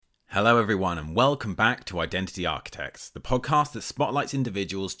Hello everyone and welcome back to Identity Architects, the podcast that spotlights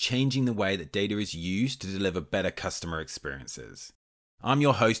individuals changing the way that data is used to deliver better customer experiences. I'm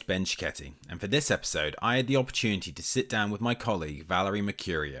your host Ben Cicchetti, and for this episode I had the opportunity to sit down with my colleague Valerie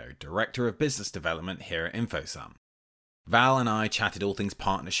Mercurio, Director of Business Development here at InfoSum. Val and I chatted all things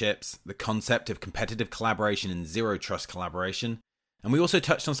partnerships, the concept of competitive collaboration and zero trust collaboration, and we also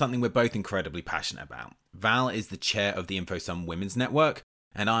touched on something we're both incredibly passionate about. Val is the chair of the InfoSum Women's Network,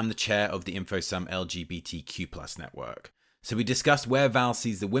 and I'm the chair of the InfoSum LGBTQ+ network. So we discussed where Val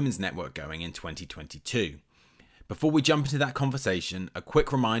sees the Women's Network going in 2022. Before we jump into that conversation, a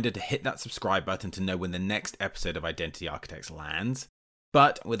quick reminder to hit that subscribe button to know when the next episode of Identity Architects lands.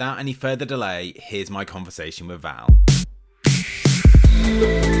 But without any further delay, here's my conversation with Val.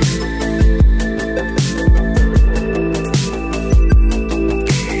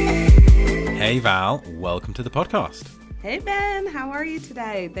 Hey Val, welcome to the podcast. Hey Ben, how are you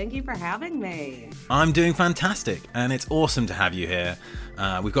today? Thank you for having me. I'm doing fantastic, and it's awesome to have you here.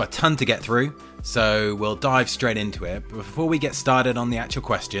 We've got a ton to get through, so we'll dive straight into it. But before we get started on the actual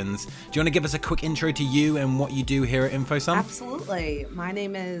questions, do you want to give us a quick intro to you and what you do here at InfoSum? Absolutely. My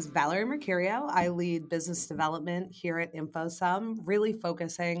name is Valerie Mercurio. I lead business development here at InfoSum, really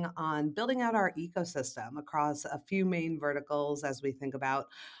focusing on building out our ecosystem across a few main verticals as we think about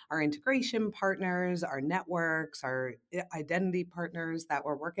our integration partners, our networks, our identity partners that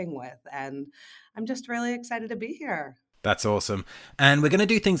we're working with. And I'm just really excited to be here. That's awesome. And we're going to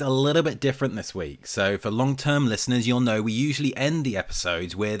do things a little bit different this week. So for long-term listeners, you'll know we usually end the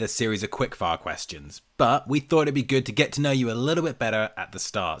episodes with a series of quick-fire questions. But we thought it'd be good to get to know you a little bit better at the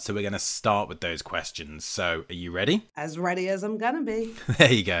start. So we're going to start with those questions. So are you ready? As ready as I'm going to be.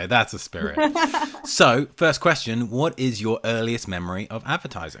 There you go. That's a spirit. So first question, what is your earliest memory of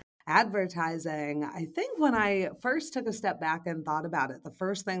advertising? Advertising. I think when I first took a step back and thought about it, the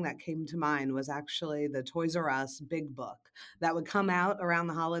first thing that came to mind was actually the Toys R Us Big Book that would come out around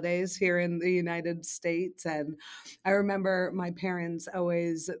the holidays here in the United States. And I remember my parents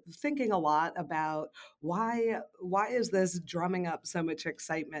always thinking a lot about why is this drumming up so much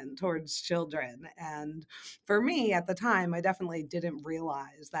excitement towards children? And for me at the time, I definitely didn't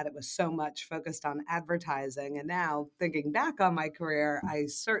realize that it was so much focused on advertising. And now thinking back on my career, I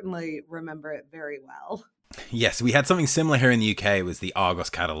certainly remember it very well. Yes, we had something similar here in the UK. It was the Argos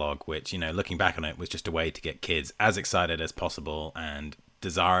catalogue, which, looking back on it, was just a way to get kids as excited as possible and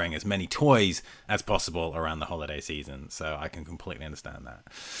desiring as many toys as possible around the holiday season. So I can completely understand that.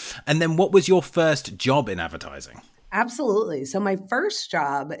 And then what was your first job in advertising? Absolutely. So my first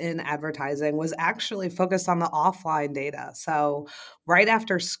job in advertising was actually focused on the offline data. So right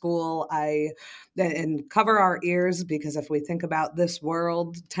after school, and cover our ears, because if we think about this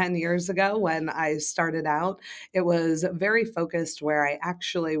world 10 years ago when I started out, it was very focused where I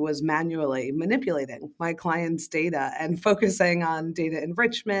actually was manually manipulating my clients' data and focusing on data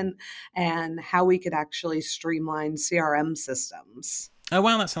enrichment and how we could actually streamline CRM systems. Oh,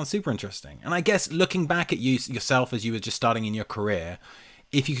 wow, that sounds super interesting. And I guess looking back at yourself as you were just starting in your career,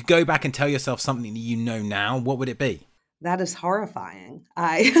 if you could go back and tell yourself something that you know now, what would it be? That is horrifying.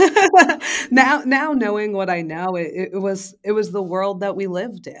 Now knowing what I know, it was the world that we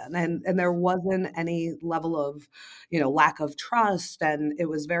lived in, and there wasn't any level of, lack of trust, and it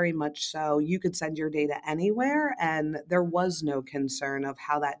was very much so you could send your data anywhere, and there was no concern of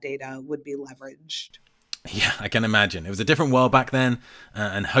how that data would be leveraged. Yeah, I can imagine. It was a different world back then,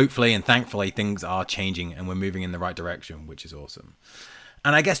 and hopefully and thankfully things are changing and we're moving in the right direction, which is awesome.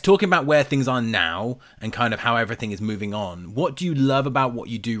 And I guess talking about where things are now and kind of how everything is moving on, what do you love about what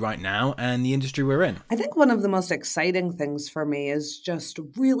you do right now and the industry we're in? I think one of the most exciting things for me is just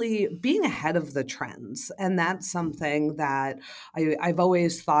really being ahead of the trends. And that's something that I've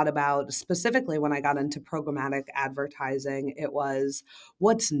always thought about, specifically when I got into programmatic advertising. It was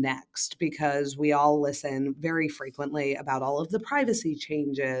what's next, because we all listen very frequently about all of the privacy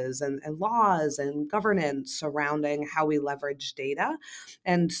changes and laws and governance surrounding how we leverage data.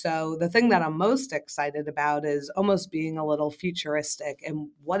 And so the thing that I'm most excited about is almost being a little futuristic, and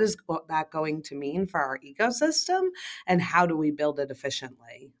what is that going to mean for our ecosystem and how do we build it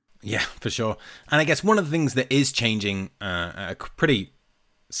efficiently? Yeah, for sure. And I guess one of the things that is changing at a pretty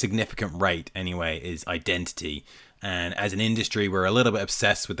significant rate anyway is identity. And as an industry, we're a little bit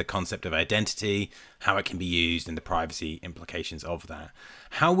obsessed with the concept of identity, how it can be used, and the privacy implications of that.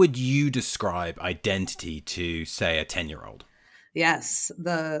 How would you describe identity to, say, a 10-year-old? Yes,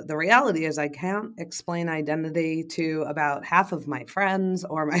 the reality is I can't explain identity to about half of my friends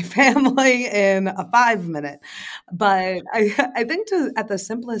or my family in a 5 minute. But I think to at the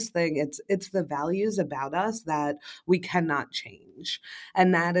simplest thing, it's the values about us that we cannot change.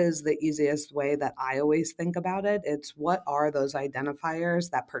 And that is the easiest way that I always think about it. It's what are those identifiers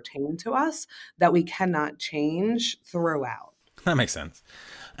that pertain to us that we cannot change throughout. That makes sense.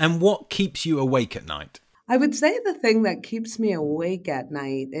 And what keeps you awake at night? I would say the thing that keeps me awake at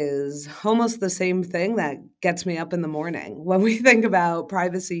night is almost the same thing that gets me up in the morning. When we think about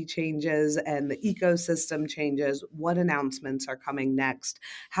privacy changes and the ecosystem changes, what announcements are coming next?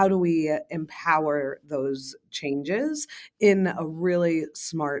 How do we empower those changes in a really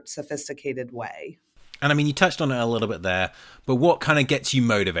smart, sophisticated way? And I mean, you touched on it a little bit there, but what kind of gets you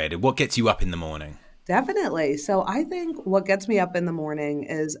motivated? What gets you up in the morning? Definitely. So I think what gets me up in the morning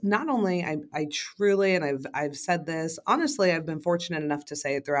is not only I truly, and I've said this honestly, I've been fortunate enough to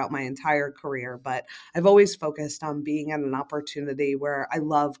say it throughout my entire career, but I've always focused on being at an opportunity where I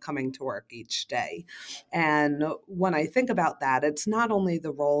love coming to work each day. And when I think about that, it's not only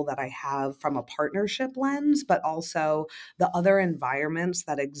the role that I have from a partnership lens, but also the other environments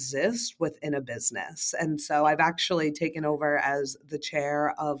that exist within a business. And so I've actually taken over as the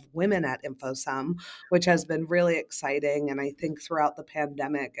chair of women at InfoSum, which has been really exciting. And I think throughout the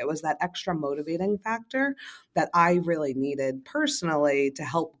pandemic, it was that extra motivating factor that I really needed personally to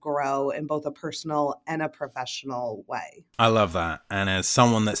help grow in both a personal and a professional way. I love that. And as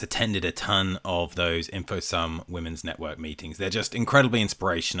someone that's attended a ton of those InfoSum Women's Network meetings, they're just incredibly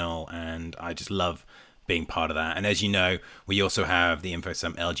inspirational. And I just love being part of that. And as you know, we also have the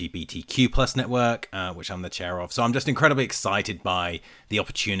InfoSum LGBTQ plus network, which I'm the chair of. So I'm just incredibly excited by the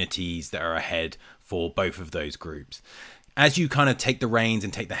opportunities that are ahead for both of those groups. As you kind of take the reins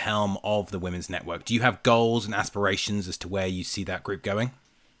and take the helm of the Women's Network, do you have goals and aspirations as to where you see that group going?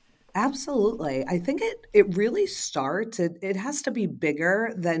 Absolutely. I think it really starts, it has to be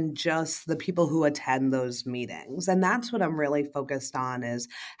bigger than just the people who attend those meetings. And that's what I'm really focused on is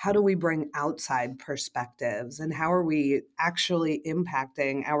how do we bring outside perspectives and how are we actually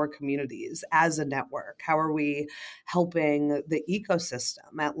impacting our communities as a network? How are we helping the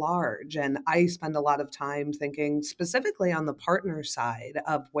ecosystem at large? And I spend a lot of time thinking specifically on the partner side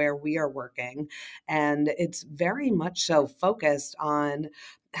of where we are working. And it's very much so focused on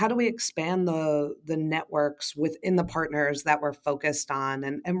how do we expand the networks within the partners that we're focused on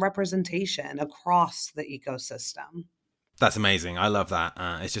and representation across the ecosystem? That's amazing. I love that.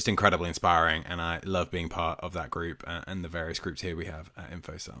 It's just incredibly inspiring, and I love being part of that group and the various groups here we have at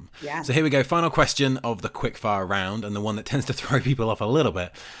InfoSum. Yeah. So here we go. Final question of the quickfire round, and the one that tends to throw people off a little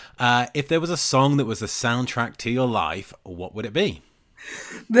bit. If there was a song that was the soundtrack to your life, what would it be?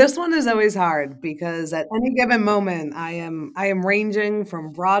 This one is always hard because at any given moment I am ranging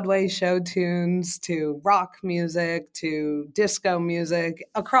from Broadway show tunes to rock music to disco music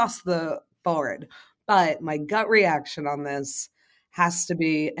across the board. But my gut reaction on this has to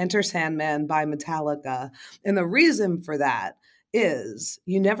be Enter Sandman by Metallica. And the reason for that is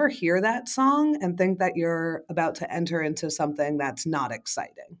you never hear that song and think that you're about to enter into something that's not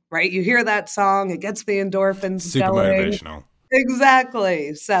exciting, right? You hear that song, it gets the endorphins Super going. motivational.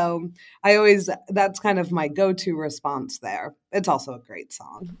 Exactly. So I always, that's kind of my go to response there. It's also a great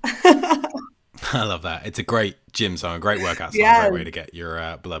song. I love that. It's a great gym song, a great workout song, Yes. great way to get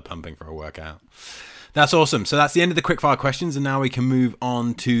your blood pumping for a workout. That's awesome. So that's the end of the quickfire questions, and now we can move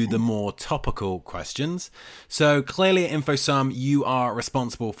on to the more topical questions. So clearly at InfoSum, you are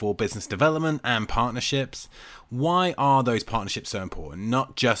responsible for business development and partnerships. Why are those partnerships so important?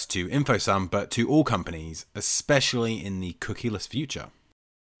 Not just to InfoSum, but to all companies, especially in the cookieless future.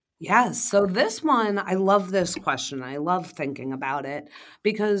 Yes. So this one, I love this question. I love thinking about it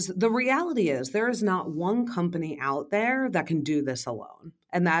because the reality is there is not one company out there that can do this alone.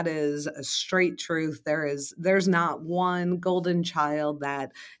 And that is a straight truth. There's not one golden child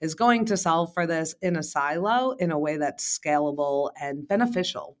that is going to solve for this in a silo in a way that's scalable and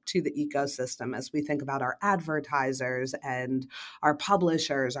beneficial to the ecosystem as we think about our advertisers and our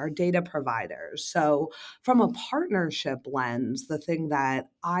publishers, our data providers. So from a partnership lens, the thing that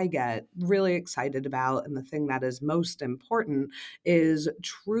I get really excited about and the thing that is most important is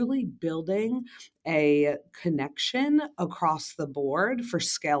truly building a connection across the board for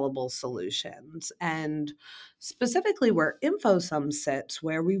scalable solutions. And specifically where InfoSum sits,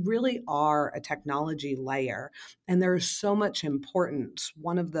 where we really are a technology layer. And there's so much importance.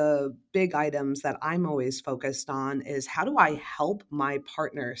 One of the big items that I'm always focused on is how do I help my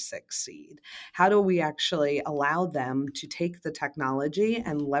partners succeed? How do we actually allow them to take the technology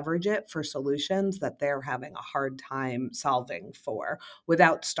and leverage it for solutions that they're having a hard time solving for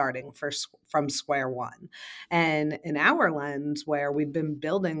without starting from square one? And in our lens, where we've been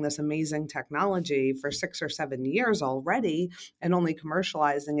building this amazing technology for 6 or 7 years already and only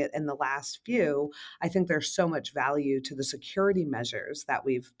commercializing it in the last few, I think there's so much value to the security measures that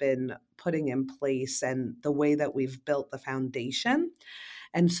we've been putting in place and the way that we've built the foundation.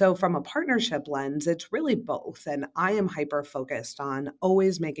 And so, from a partnership lens, it's really both. And I am hyper focused on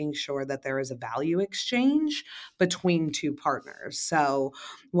always making sure that there is a value exchange between two partners. So,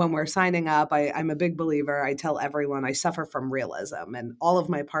 when we're signing up, I'm a big believer. I tell everyone I suffer from realism. And all of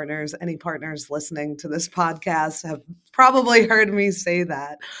my partners, any partners listening to this podcast, have probably heard me say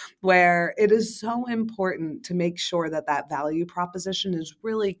that, where it is so important to make sure that that value proposition is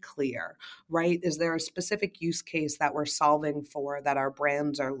really clear, right? Is there a specific use case that we're solving for that our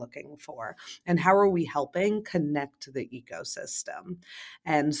brands are looking for? And how are we helping connect the ecosystem?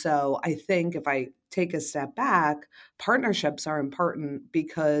 And so I think if I take a step back, partnerships are important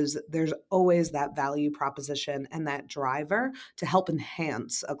because there's always that value proposition and that driver to help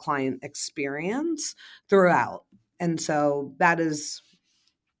enhance a client experience throughout. And so that is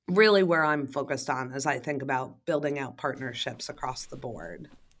really where I'm focused on as I think about building out partnerships across the board.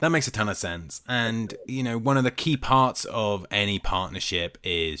 That makes a ton of sense. And, one of the key parts of any partnership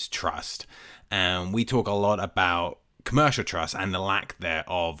is trust. And we talk a lot about commercial trust and the lack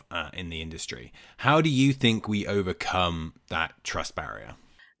thereof in the industry. How do you think we overcome that trust barrier?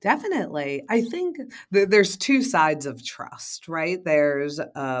 Definitely. I think there's two sides of trust, right? There's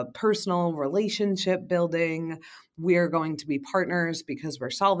personal relationship building. We're going to be partners because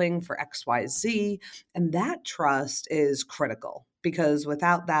we're solving for XYZ. And that trust is critical because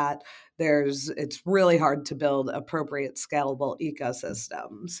without that, it's really hard to build appropriate scalable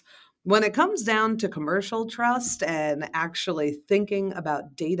ecosystems. When it comes down to commercial trust and actually thinking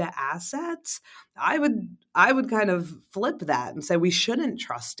about data assets, I would kind of flip that and say we shouldn't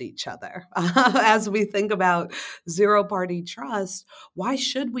trust each other. As we think about zero party trust, why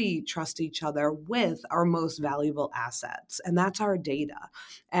should we trust each other with our most valuable assets? And that's our data.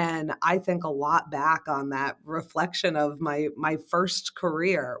 And I think a lot back on that reflection of my first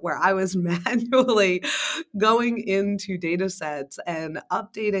career where I was manually going into data sets and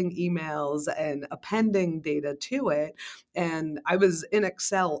updating emails and appending data to it. And I was in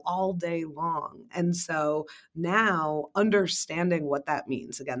Excel all day long. And so now understanding what that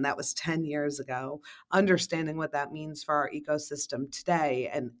means, again, that was 10 years ago, understanding what that means for our ecosystem today.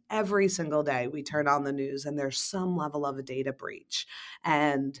 And every single day we turn on the news and there's some level of a data breach.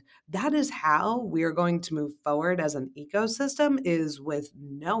 And that is how we're going to move forward as an ecosystem, is with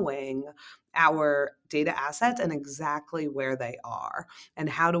knowing our data assets and exactly where they are and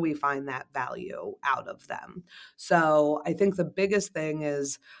how do we find that value out of them. So I think the biggest thing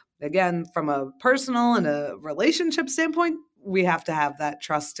is, again, from a personal and a relationship standpoint, we have to have that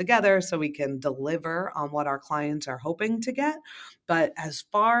trust together so we can deliver on what our clients are hoping to get. But as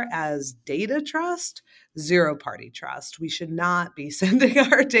far as data trust, zero party trust. We should not be sending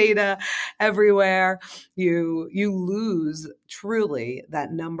our data everywhere. You lose truly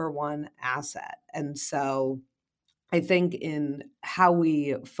that number one asset. And so I think in how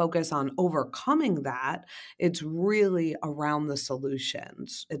we focus on overcoming that, it's really around the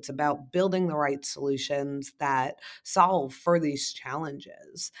solutions. It's about building the right solutions that solve for these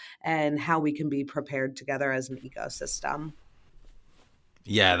challenges and how we can be prepared together as an ecosystem.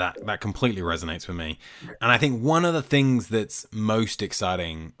 Yeah, that completely resonates with me. And I think one of the things that's most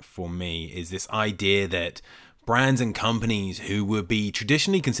exciting for me is this idea that brands and companies who would be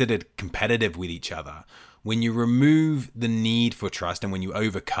traditionally considered competitive with each other, when you remove the need for trust and when you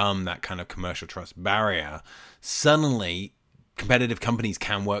overcome that kind of commercial trust barrier, suddenly competitive companies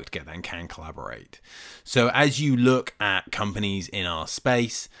can work together and can collaborate. So as you look at companies in our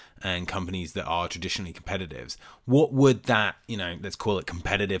space and companies that are traditionally competitors, what would that, let's call it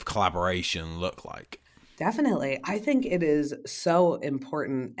competitive collaboration look like? Definitely. I think it is so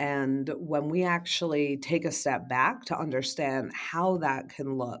important. And when we actually take a step back to understand how that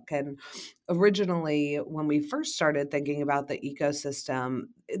can look, and originally, when we first started thinking about the ecosystem,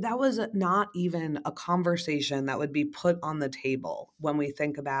 that was not even a conversation that would be put on the table when we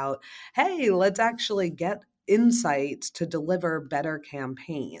think about, hey, let's actually get insights to deliver better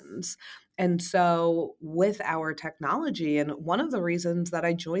campaigns. And so, with our technology, and one of the reasons that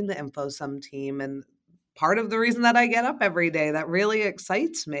I joined the InfoSum team and part of the reason that I get up every day that really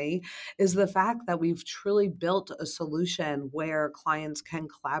excites me is the fact that we've truly built a solution where clients can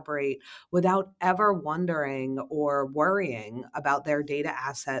collaborate without ever wondering or worrying about their data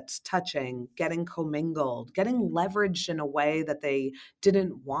assets touching, getting commingled, getting leveraged in a way that they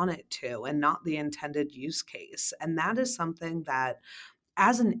didn't want it to and not the intended use case. And that is something that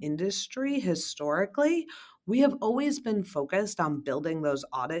as an industry, historically, we have always been focused on building those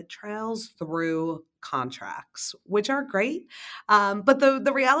audit trails through contracts, which are great. But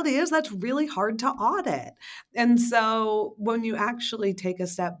the reality is that's really hard to audit. And so when you actually take a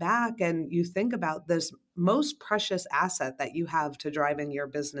step back and you think about this most precious asset that you have to driving your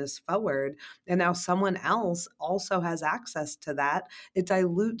business forward, and now someone else also has access to that, it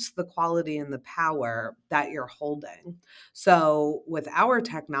dilutes the quality and the power that you're holding. So, with our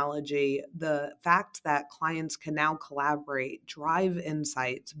technology, the fact that clients can now collaborate, drive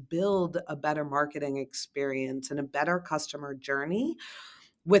insights, build a better marketing experience and a better customer journey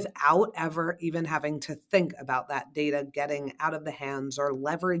without ever even having to think about that data getting out of the hands or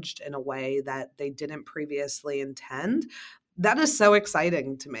leveraged in a way that they didn't previously intend. That is so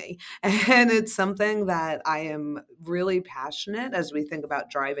exciting to me. And it's something that I am really passionate as we think about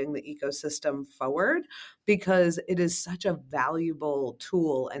driving the ecosystem forward because it is such a valuable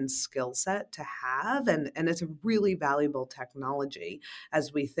tool and skill set to have. And it's a really valuable technology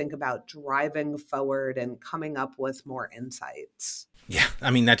as we think about driving forward and coming up with more insights. Yeah,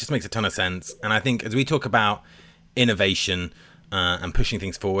 I mean, that just makes a ton of sense. And I think as we talk about innovation and pushing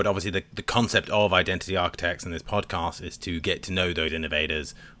things forward, obviously the concept of identity architects in this podcast is to get to know those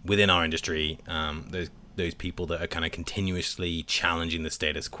innovators within our industry, those people that are kind of continuously challenging the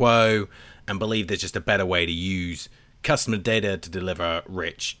status quo and believe there's just a better way to use customer data to deliver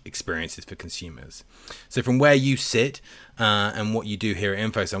rich experiences for consumers. So from where you sit and what you do here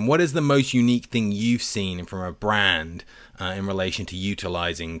at InfoSum, what is the most unique thing you've seen from a brand in relation to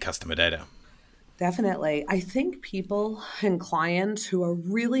utilizing customer data? Definitely. I think people and clients who are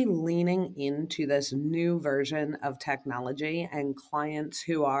really leaning into this new version of technology and clients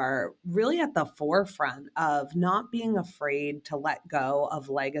who are really at the forefront of not being afraid to let go of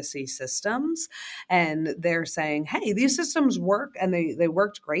legacy systems. And they're saying, hey, these systems work and they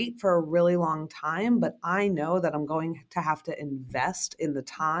worked great for a really long time, but I know that I'm going to have to invest in the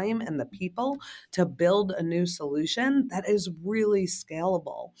time and the people to build a new solution that is really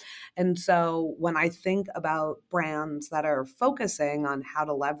scalable. And so when I think about brands that are focusing on how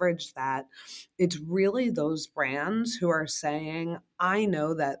to leverage that, it's really those brands who are saying, I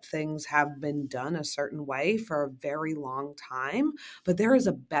know that things have been done a certain way for a very long time, but there is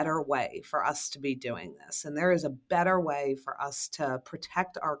a better way for us to be doing this. And there is a better way for us to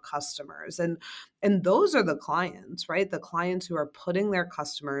protect our customers. And those are the clients, right? The clients who are putting their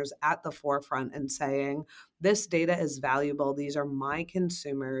customers at the forefront and saying, this data is valuable. These are my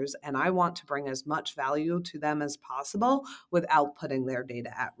consumers, and I want to bring as much value to them as possible without putting their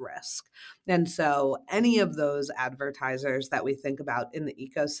data at risk. And so any of those advertisers that we think about in the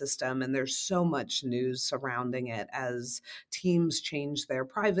ecosystem, and there's so much news surrounding it as teams change their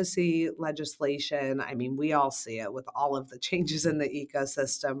privacy legislation. I mean, we all see it with all of the changes in the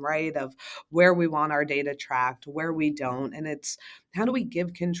ecosystem, right? Of where we want our data tracked, where we don't. And it's how do we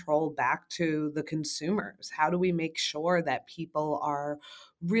give control back to the consumers? How do we make sure that people are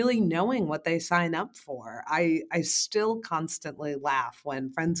really knowing what they sign up for? I still constantly laugh when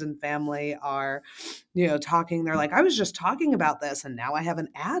friends and family are, talking. They're like, I was just talking about this and now I have an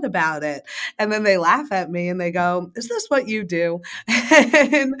ad about it. And then they laugh at me and they go, is this what you do?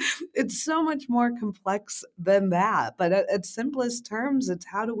 And it's so much more complex than that. But at simplest terms, it's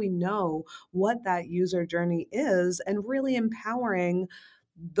how do we know what that user journey is and really empowering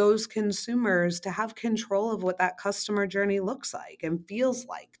those consumers to have control of what that customer journey looks like and feels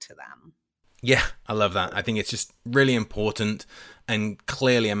like to them. Yeah, I love that. I think it's just really important and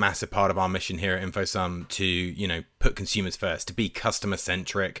clearly a massive part of our mission here at InfoSum to, put consumers first, to be customer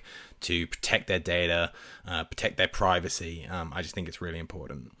centric, to protect their data, protect their privacy. I just think it's really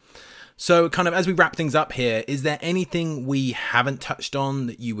important. So kind of as we wrap things up here, is there anything we haven't touched on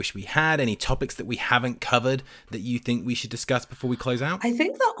that you wish we had? Any topics that we haven't covered that you think we should discuss before we close out? I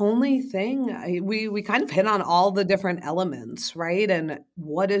think the only thing, we kind of hit on all the different elements, right? And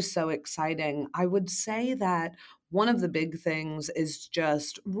what is so exciting, I would say that one of the big things is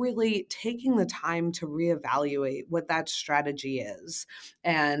just really taking the time to reevaluate what that strategy is.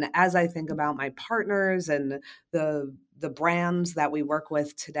 And as I think about my partners and the the brands that we work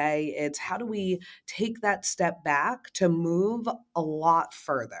with today, it's how do we take that step back to move a lot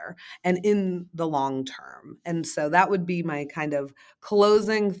further and in the long term. And so that would be my kind of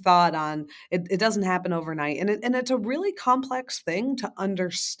closing thought on it. It doesn't happen overnight. And it's a really complex thing to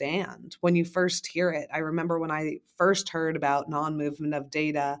understand when you first hear it. I remember when I first heard about non-movement of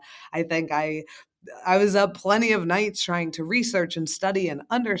data, I think I was up plenty of nights trying to research and study and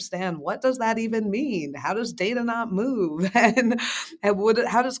understand, what does that even mean? How does data not move? And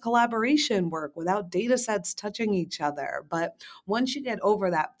how does collaboration work without data sets touching each other? But once you get over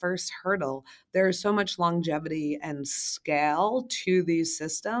that first hurdle, there's so much longevity and scale to these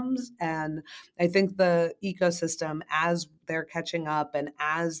systems. And I think the ecosystem, as they're catching up and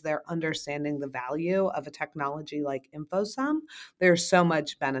as they're understanding the value of a technology like InfoSum, there's so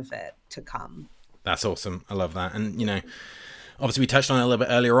much benefit to come. That's awesome. I love that. And, obviously we touched on it a little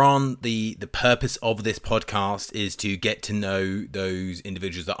bit earlier on. The purpose of this podcast is to get to know those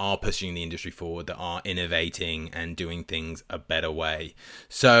individuals that are pushing the industry forward, that are innovating and doing things a better way.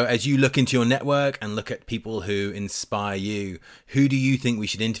 So as you look into your network and look at people who inspire you, who do you think we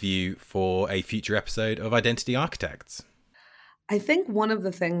should interview for a future episode of Identity Architects? I think one of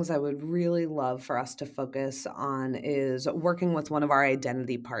the things I would really love for us to focus on is working with one of our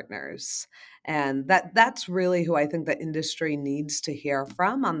identity partners. And that's really who I think the industry needs to hear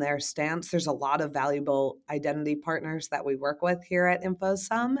from on their stance. There's a lot of valuable identity partners that we work with here at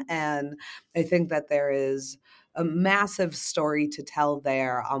InfoSum. And I think that there is a massive story to tell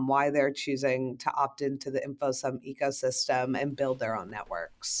there on why they're choosing to opt into the InfoSum ecosystem and build their own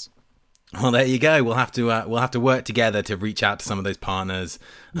networks. Well, there you go. We'll have to work together to reach out to some of those partners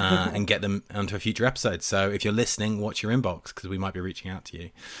and get them onto a future episode. So if you're listening, watch your inbox because we might be reaching out to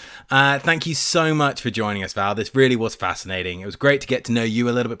you. Thank you so much for joining us, Val. This really was fascinating. It was great to get to know you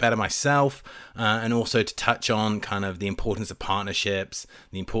a little bit better myself, and also to touch on kind of the importance of partnerships,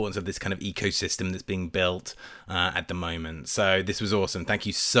 the importance of this kind of ecosystem that's being built at the moment. So this was awesome. Thank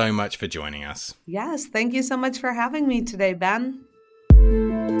you so much for joining us. Yes, thank you so much for having me today, Ben.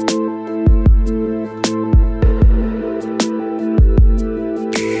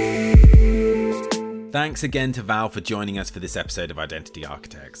 Thanks again to Val for joining us for this episode of Identity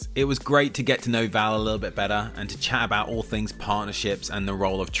Architects. It was great to get to know Val a little bit better and to chat about all things partnerships and the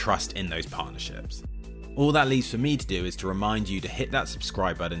role of trust in those partnerships. All that leaves for me to do is to remind you to hit that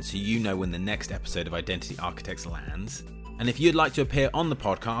subscribe button so you know when the next episode of Identity Architects lands. And if you'd like to appear on the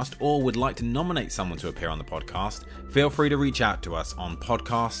podcast or would like to nominate someone to appear on the podcast, feel free to reach out to us on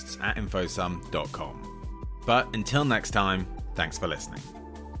podcasts@infosum.com. But until next time, thanks for listening.